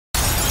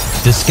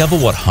Discover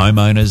what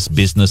homeowners,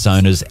 business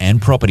owners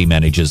and property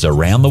managers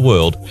around the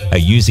world are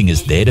using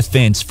as their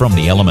defence from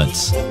the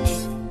elements.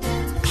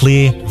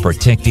 Clear,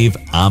 protective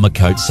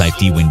Armorcoat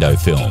safety window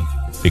film.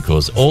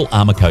 Because all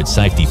Armorcoat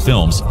safety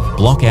films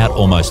block out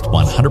almost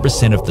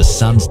 100% of the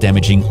sun's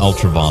damaging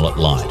ultraviolet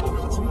light.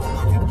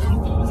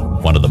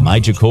 One of the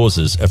major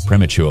causes of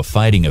premature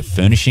fading of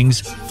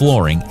furnishings,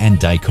 flooring and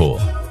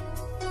decor.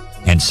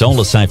 And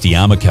Solar Safety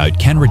Armorcoat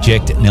can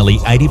reject nearly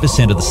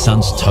 80% of the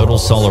sun's total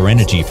solar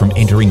energy from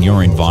entering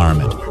your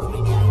environment,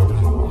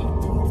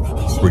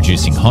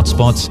 reducing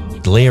hotspots,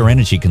 glare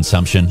energy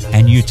consumption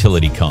and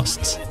utility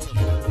costs.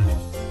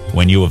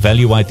 When you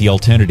evaluate the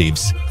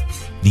alternatives,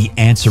 the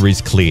answer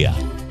is clear.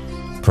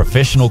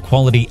 Professional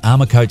quality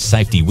Armorcoat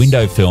safety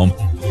window film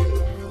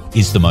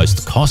is the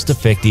most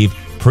cost-effective,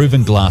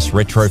 proven glass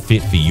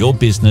retrofit for your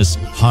business,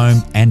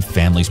 home and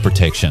family's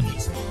protection.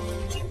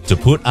 To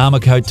put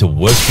Armorcoat to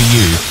work for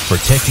you,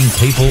 protecting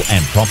people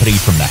and property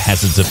from the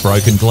hazards of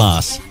broken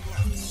glass,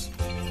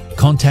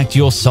 contact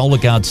your Solar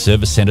Gard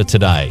service centre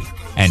today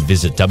and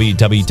visit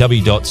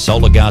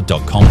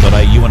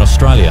www.solargard.com.au in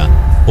Australia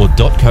or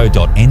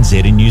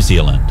 .co.nz in New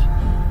Zealand.